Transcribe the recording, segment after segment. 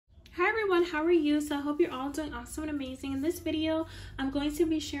everyone, how are you? So I hope you're all doing awesome and amazing. In this video, I'm going to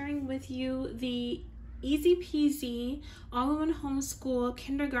be sharing with you the Easy Peasy All-in-one Homeschool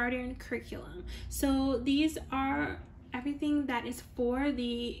kindergarten curriculum. So these are everything that is for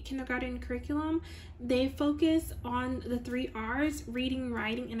the kindergarten curriculum. They focus on the 3 R's: reading,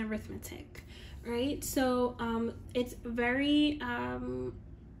 writing, and arithmetic, right? So it's very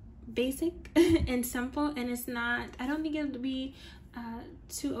basic and simple, and it's not, I don't think it would be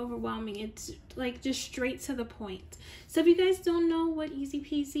too overwhelming. It's like just straight to the point. So if you guys don't know what Easy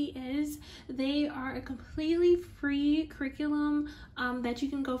Peasy is, they are a completely free curriculum that you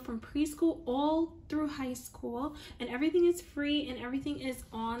can go from preschool all through high school, and everything is free and everything is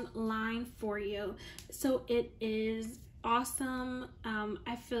online for you. So it is awesome.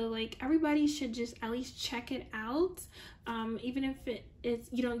 I feel like everybody should just at least check it out, even if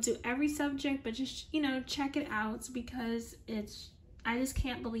you don't do every subject, but just, you know, check it out, because I just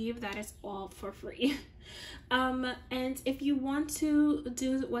can't believe that it's all for free. And if you want to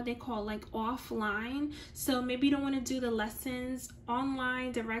do what they call like offline, so maybe you don't want to do the lessons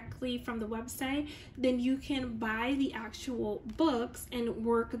online directly from the website, then you can buy the actual books and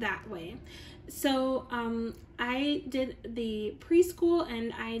work that way. So I did the preschool,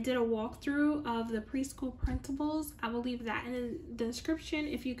 and I did a walkthrough of the preschool printables. I will leave that in the description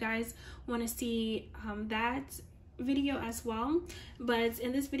if you guys want to see that video as well. But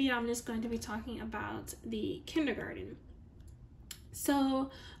in this video, I'm just going to be talking about the kindergarten. So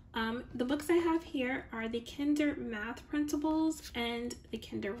the books I have here are the Kinder Math Printables and the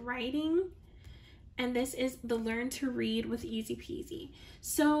Kinder Writing, and this is the Learn to Read with Easy Peasy.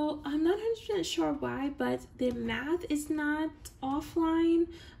 So I'm not 100% sure why, but the math is not offline.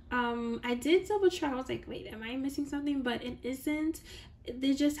 I did double check. I was like, wait, am I missing something? But it isn't.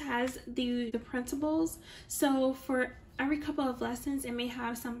 It just has the printables. So for every couple of lessons, it may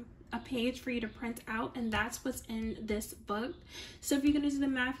have a page for you to print out, and that's what's in this book. So if you're going to do the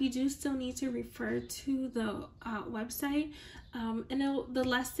math, you do still need to refer to the website. And the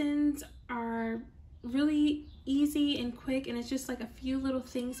lessons are really easy and quick, and it's just like a few little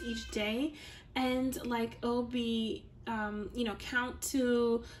things each day, and like it'll be you know, count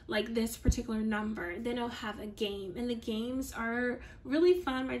to like this particular number, then it'll have a game, and the games are really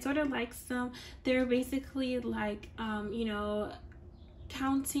fun. My daughter likes them. They're basically like you know,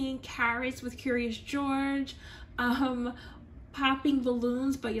 counting carrots with Curious George, popping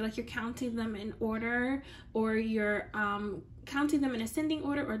balloons, but you're counting them in order, or you're counting them in ascending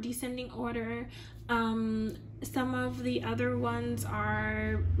order or descending order. Some of the other ones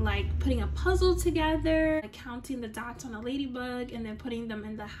are like putting a puzzle together, like counting the dots on a ladybug and then putting them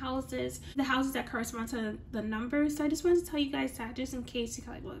in the houses that correspond to the numbers. So I just wanted to tell you guys that, just in case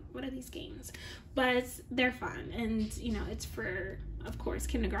you're like, what are these games? But they're fun, and you know, it's for, of course,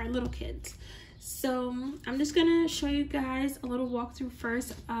 kindergarten, little kids. So I'm just gonna show you guys a little walkthrough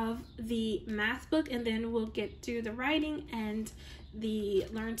first of the math book, and then we'll get through the writing and the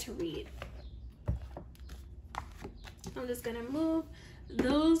Learn to Read. I'm just gonna move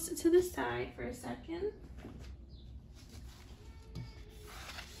those to the side for a second.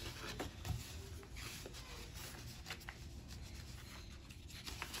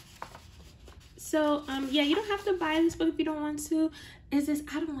 So yeah, you don't have to buy this book if you don't want to. It's just,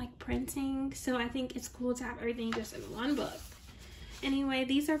 I don't like printing, so I think it's cool to have everything just in one book. Anyway,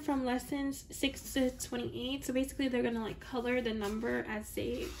 these are from lessons 6 to 28. So basically they're gonna like color the number as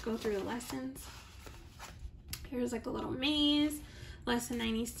they go through the lessons. Here's like a little maze. Lesson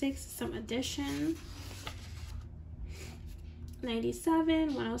 96, some addition.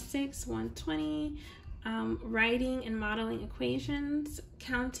 97, 106, 120, writing and modeling equations,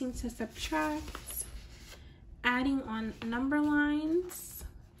 counting to subtract, adding on number lines,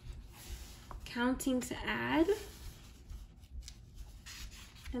 counting to add,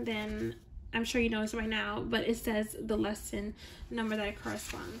 and then I'm sure you know this by now, but it says the lesson number that it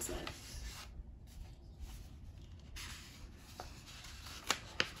corresponds with.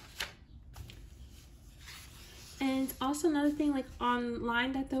 And also another thing like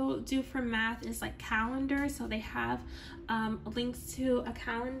online that they'll do for math is like calendar. So they have links to a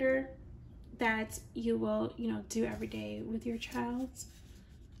calendar that you will, you know, do every day with your child.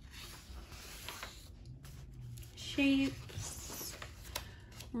 Shapes,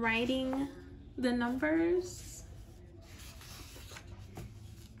 writing the numbers,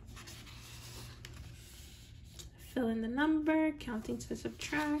 fill in the number, counting to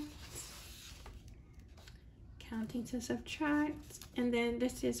subtract, counting to subtract, and then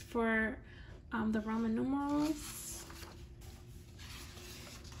this is for the Roman numerals.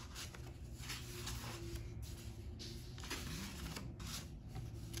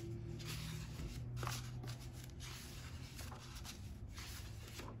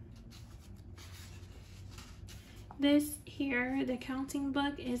 This here, the counting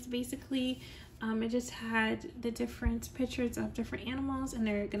book, is basically it just had the different pictures of different animals, and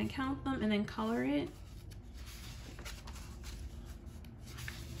they're gonna count them and then color it.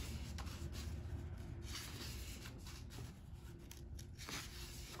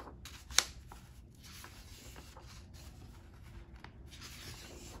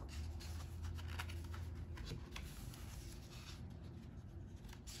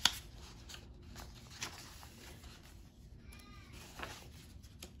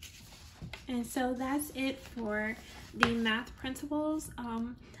 And so that's it for the math Printables. I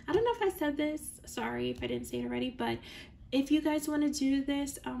don't know if I said this, sorry if I didn't say it already, but if you guys want to do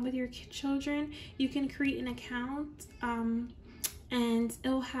this with your children, you can create an account and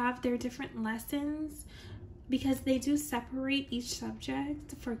it'll have their different lessons, because they do separate each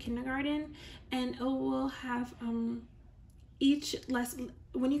subject for kindergarten, and it will have each lesson.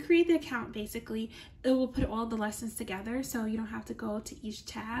 When you create the account, basically it will put all the lessons together, so you don't have to go to each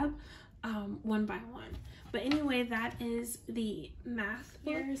tab one by one. But anyway, that is the math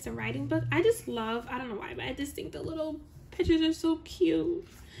book. Here's the writing book. I just love, I don't know why, but I just think the little pictures are so cute.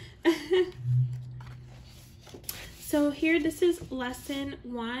 So here, this is lesson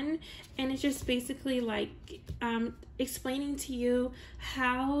 1, and it's just basically like explaining to you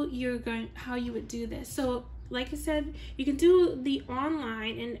how you would do this. So like I said, you can do the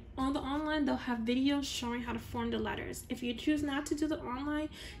online, and on the online they'll have videos showing how to form the letters. If you choose not to do the online,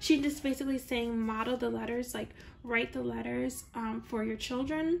 she's just basically saying model the letters, like write the letters for your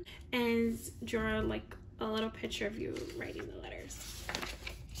children, and draw like a little picture of you writing the letters.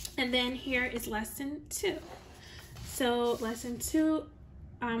 And then here is lesson 2. So lesson 2,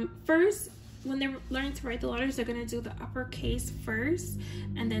 first, when they're learning to write the letters, they're going to do the uppercase first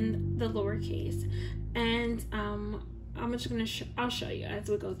and then the lowercase. And I'm just going to I'll show you as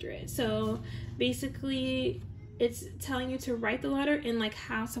we go through it. So basically it's telling you to write the letter and like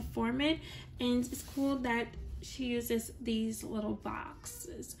how to form it. And it's cool that she uses these little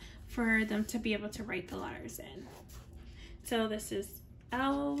boxes for them to be able to write the letters in. So this is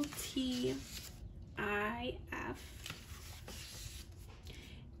L, T, I, F,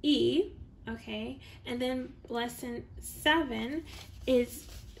 E. Okay, and then lesson 7 is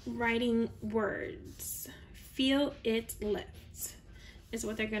writing words. Feel it lift is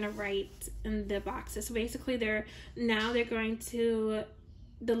what they're going to write in the boxes. So basically they're going to,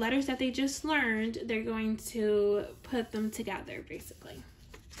 the letters that they just learned, they're going to put them together basically.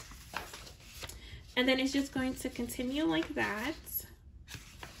 And then it's just going to continue like that.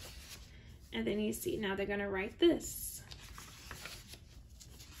 And then you see, now they're going to write this.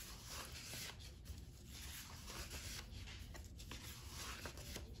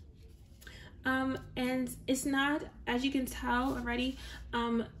 And it's not, as you can tell already,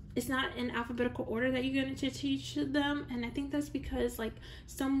 it's not in alphabetical order that you're going to teach them. And I think that's because like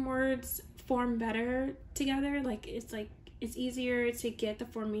some words form better together. Like it's easier to get the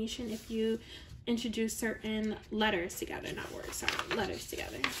formation if you introduce certain letters together, not words, sorry, letters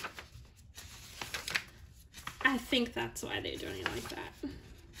together. I think that's why they're doing it like that.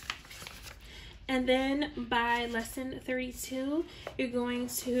 And then by lesson 32, you're going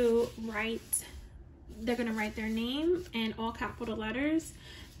to write, they're going to write their name in all capital letters.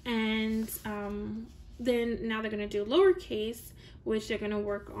 And then now they're going to do lowercase, which they're going to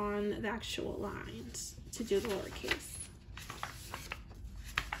work on the actual lines to do the lowercase.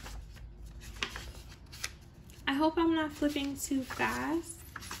 I hope I'm not flipping too fast,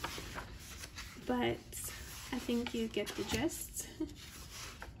 but I think you get the gist.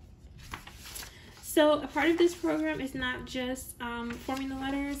 So a part of this program is not just forming the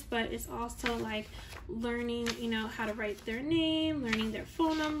letters, but it's also like learning, you know, how to write their name, learning their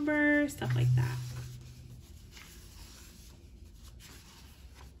phone number, stuff like that.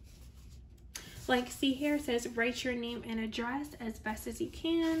 Like, see here, it says write your name and address as best as you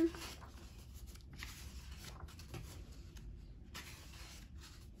can.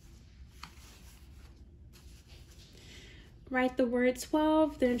 Write the word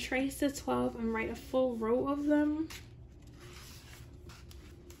 12, then trace the 12 and write a full row of them.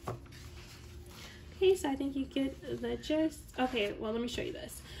 Okay, so I think you get the gist. Okay, well, let me show you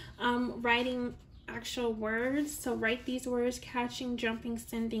this. Writing actual words. So write these words: catching, jumping,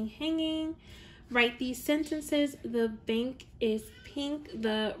 sending, hanging. Write these sentences: the bank is pink,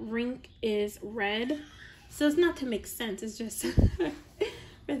 the rink is red. So it's not to make sense, it's just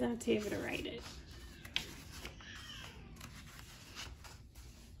for them to be able to write it.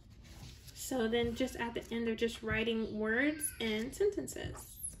 So then just at the end, they're just writing words and sentences.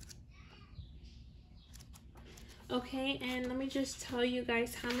 Okay, and let me just tell you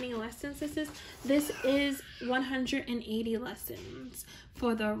guys how many lessons this is. This is 180 lessons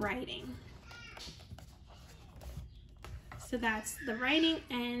for the writing. So that's the writing,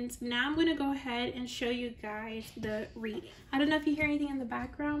 and now I'm going to go ahead and show you guys the reading. I don't know if you hear anything in the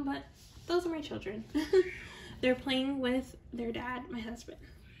background, but those are my children. They're playing with their dad, my husband.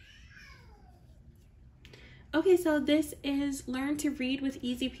 Okay, so this is Learn to Read with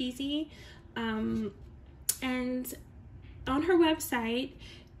Easy Peasy. And on her website,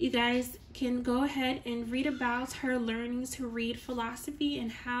 you guys can go ahead and read about her learning to read philosophy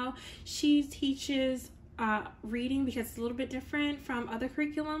and how she teaches reading, because it's a little bit different from other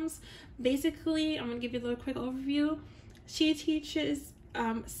curriculums. Basically, I'm going to give you a little quick overview. She teaches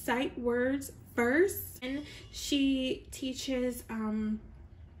sight words first, and she teaches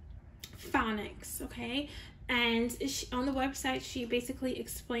phonics, okay? And on the website, she basically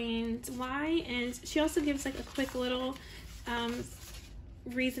explains why, and she also gives like a quick little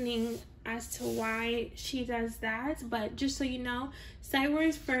reasoning as to why she does that. But just so you know, sight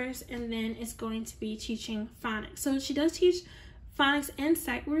words first, and then it's going to be teaching phonics. So she does teach phonics and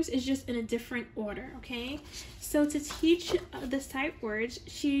sight words, is just in a different order, okay? So to teach the sight words,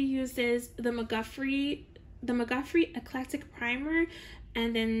 she uses the McGuffrey Eclectic Primer,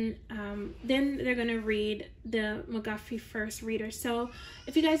 and then they're gonna read the McGuffrey First Reader. So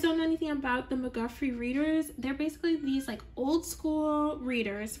if you guys don't know anything about the McGuffrey readers, they're basically these like old school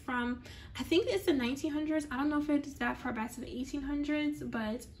readers from, I think it's the 1900s. I don't know if it's that far back to the 1800s,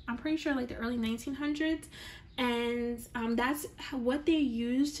 but I'm pretty sure like the early 1900s. And that's what they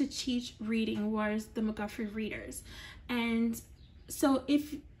used to teach reading, was the McGuffrey readers. And so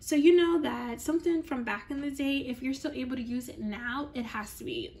you know that something from back in the day, if you're still able to use it now, it has to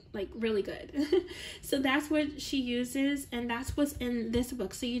be like really good. So that's what she uses, and that's what's in this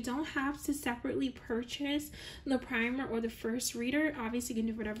book. So you don't have to separately purchase the primer or the first reader. Obviously you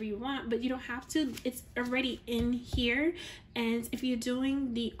can do whatever you want, but you don't have to. It's already in here, and if you're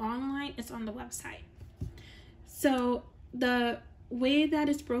doing the online, it's on the website. So the way that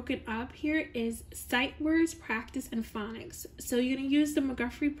it's broken up here is sight words, practice, and phonics. So you're going to use the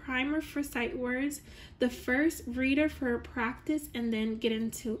McGuffrey Primer for sight words, the first reader for practice, and then get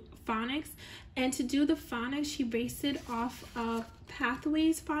into phonics. And to do the phonics, she based it off of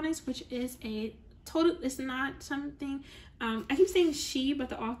Pathways Phonics, which is a total, it's not something, I keep saying she, but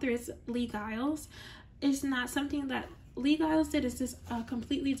the author is Lee Giles. It's not something that Lee Giles did. Is just a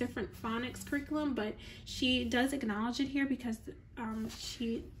completely different phonics curriculum, but she does acknowledge it here because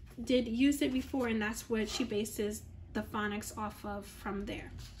she did use it before, and that's what she bases the phonics off of from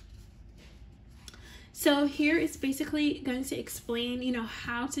there. So here it's basically going to explain, you know,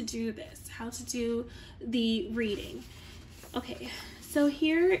 how to do this, how to do the reading. Okay, so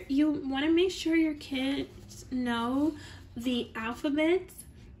here you want to make sure your kids know the alphabets,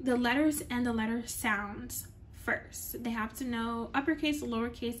 the letters, and the letter sounds first. They have to know uppercase,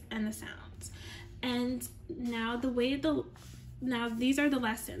 lowercase, and the sounds. And now these are the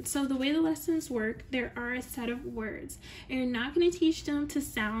lessons. So the way the lessons work, there are a set of words, and you're not going to teach them to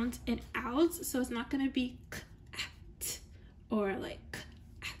sound it out. So it's not going to be cat or like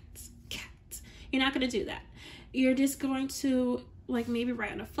cat. You're not going to do that. You're just going to like maybe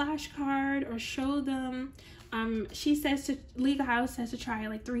write on a flashcard or show them. Lee Giles says to try it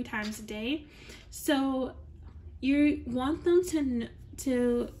like 3 times a day. So you want them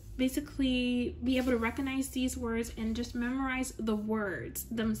to basically be able to recognize these words and just memorize the words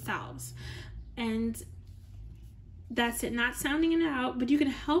themselves. And that's it, not sounding it out, but you can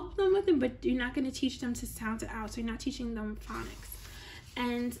help them with it, but you're not going to teach them to sound it out. So you're not teaching them phonics.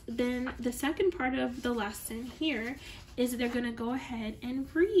 And then the second part of the lesson here is they're going to go ahead and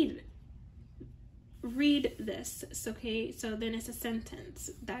read this. Okay, so then it's a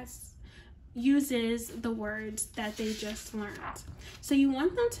sentence that's uses the words that they just learned. So you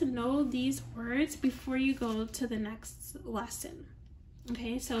want them to know these words before you go to the next lesson.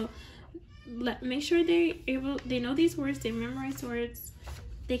 Okay, so make sure they know these words, they memorize words,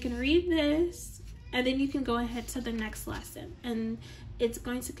 they can read this, and then you can go ahead to the next lesson, and it's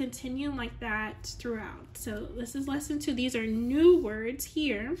going to continue like that throughout. So this is lesson 2. These are new words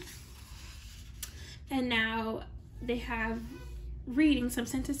here, and now they have reading, some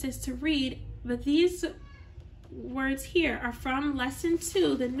sentences to read, but these words here are from lesson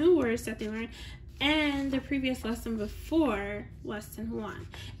 2, the new words that they learned, and the previous lesson before lesson 1,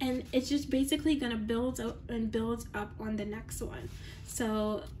 and it's just basically going to build up and build up on the next one.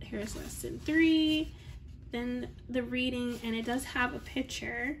 So here's lesson 3, then the reading, and it does have a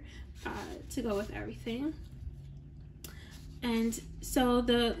picture to go with everything. And so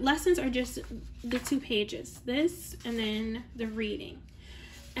the lessons are just the 2 pages, this and then the reading.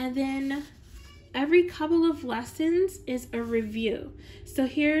 And then every couple of lessons is a review. So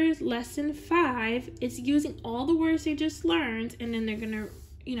here's lesson 5. It's using all the words they just learned, and then they're gonna,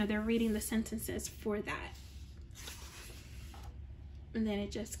 they're reading the sentences for that. And then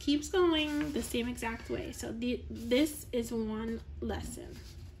it just keeps going the same exact way. So this is one lesson.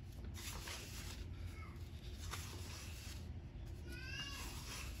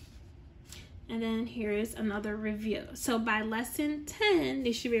 And then here's another review. So by lesson 10,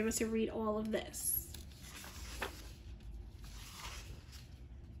 they should be able to read all of this.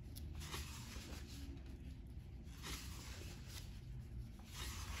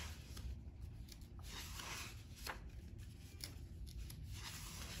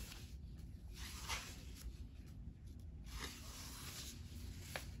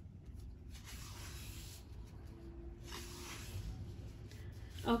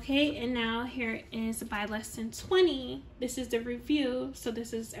 Okay, and now here is by lesson 20. This is the review, so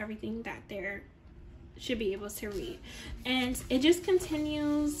this is everything that they should be able to read. And it just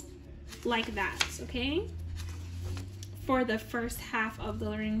continues like that, okay? For the first half of the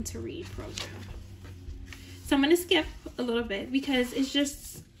Learning to Read program. So I'm gonna skip a little bit because it's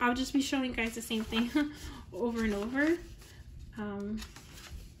just, I'll just be showing you guys the same thing over and over.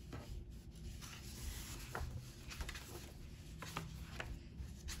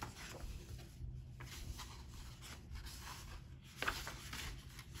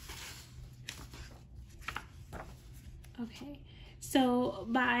 Okay, so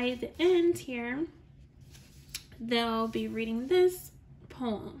by the end here, they'll be reading this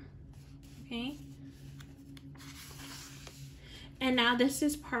poem, okay? And now this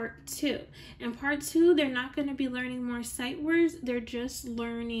is part 2. In part 2, they're not going to be learning more sight words. They're just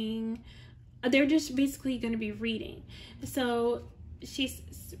learning, they're just basically going to be reading. So she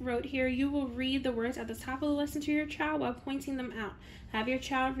wrote here, you will read the words at the top of the lesson to your child while pointing them out. Have your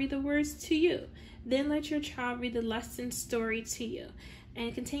child read the words to you. Then let your child read the lesson story to you.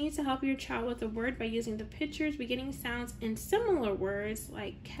 And continue to help your child with the word by using the pictures, beginning sounds, and similar words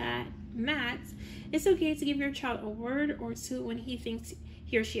like cat, mat. It's okay to give your child a word or 2 when he thinks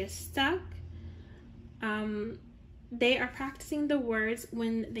he or she is stuck. They are practicing the words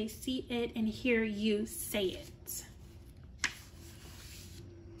when they see it and hear you say it.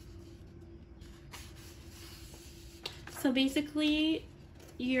 So basically,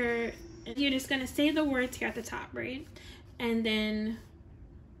 you're just gonna say the words here at the top, right? And then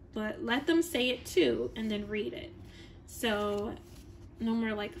let them say it too, and then read it. So no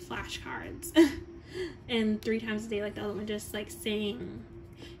more like flashcards and 3 times a day like the other one, just like saying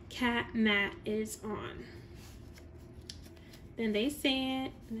cat mat is on. Then they say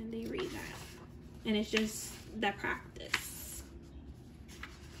it, and then they read that. And it's just that practice.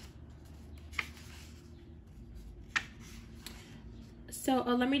 So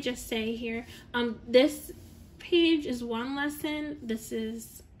let me just say here, this page is 1 lesson, this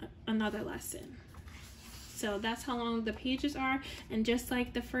is another lesson. So that's how long the pages are, and just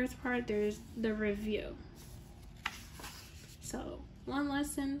like the first part, there's the review. So 1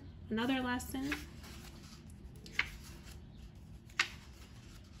 lesson, another lesson.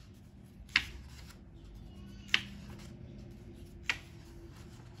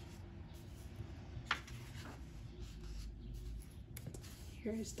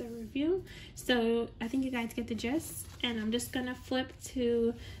 Here's the review. So I think you guys get the gist, and I'm just gonna flip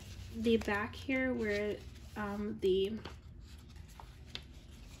to the back here where the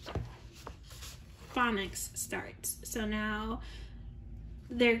phonics starts. So now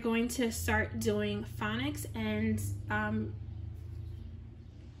they're going to start doing phonics, and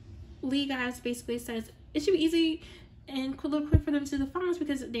Lee guys basically says it should be easy and a little quick for them to do the phonics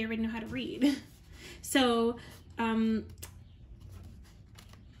because they already know how to read. So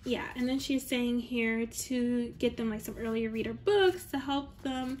yeah, and then she's saying here to get them like some early reader books to help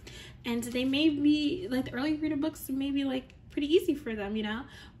them, and they may be like the early reader books may be like pretty easy for them, you know,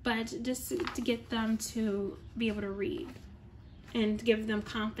 but just to get them to be able to read and give them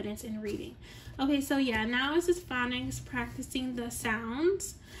confidence in reading. Okay, so yeah, now this is phonics, practicing the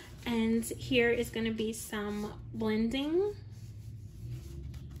sounds, and here is going to be some blending.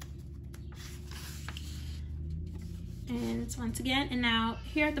 And once again, and now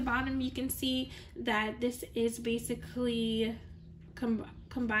here at the bottom you can see that this is basically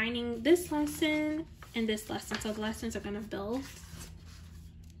combining this lesson and this lesson, so the lessons are going to build.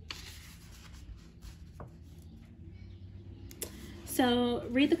 So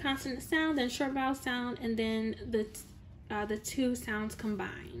read the consonant sound, then short vowel sound, and then the 2 sounds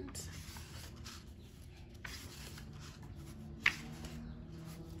combined.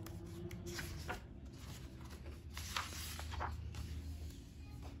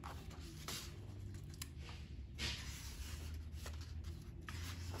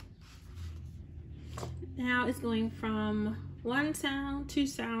 Now it's going from 1 sound, 2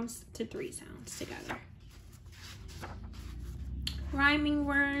 sounds to 3 sounds together. Rhyming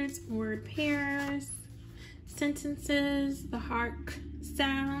words, word pairs, sentences, the hark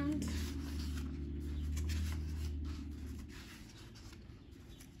sound.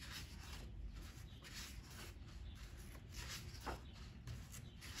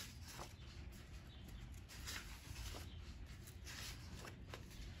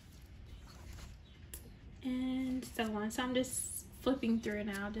 And so on. So I'm just flipping through it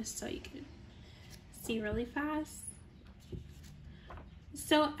now just so you can see really fast.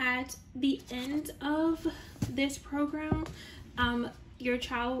 So at the end of this program, your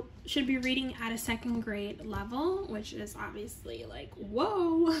child should be reading at a 2nd grade level, which is obviously like,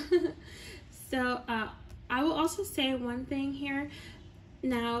 whoa. So I will also say one thing here.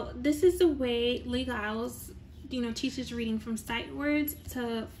 Now, this is the way Legal Isles, you know, teaches reading from sight words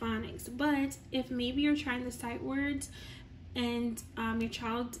to phonics. But if maybe you're trying the sight words and your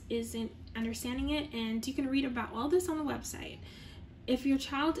child isn't understanding it, and you can read about all this on the website. If your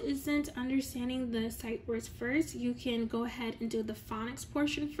child isn't understanding the sight words first, you can go ahead and do the phonics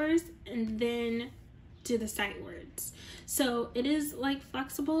portion first and then do the sight words. So it is like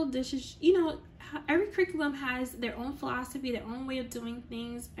flexible. This is, you know, every curriculum has their own philosophy, their own way of doing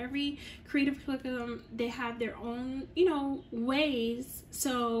things. Every creative curriculum, they have their own, you know, ways.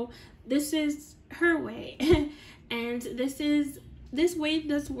 So this is her way. And this way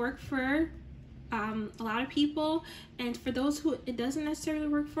does work for a lot of people, and for those who it doesn't necessarily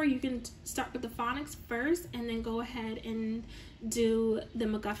work for, you can start with the phonics first and then go ahead and do the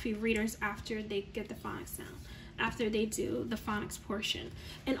McGuffey readers after they get the phonics down, after they do the phonics portion.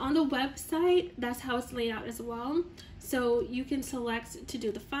 And on the website, that's how it's laid out as well. So you can select to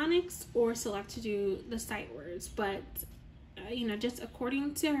do the phonics or select to do the sight words, but you know, just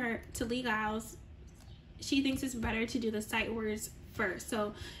according to Legal Isles, she thinks it's better to do the sight words first.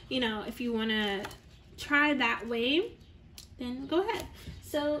 So, you know, if you want to try that way, then go ahead.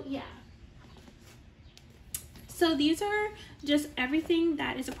 So yeah, so these are just everything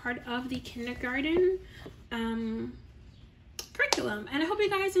that is a part of the kindergarten curriculum, and I hope you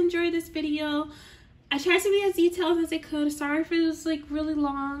guys enjoyed this video. I tried to be as detailed as I could. Sorry if it was like really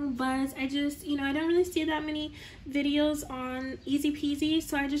long, but I just, you know, I don't really see that many videos on Easy Peasy,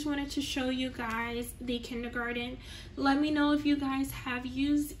 so I just wanted to show you guys the kindergarten. Let me know if you guys have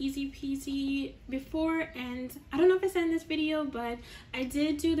used Easy Peasy before, and I don't know if I said in this video, but I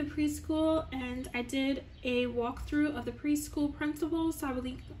did do the preschool, and I did a walkthrough of the preschool Printables, so I will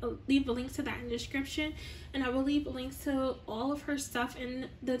leave a link to that in the description, and I will leave links to all of her stuff in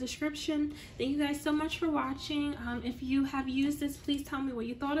the description. Thank you guys so much for watching. If you have used this, please tell me what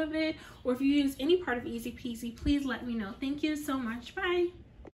you thought of it, or if you use any part of Easy Peasy, please let me know. Thank you so much. Bye.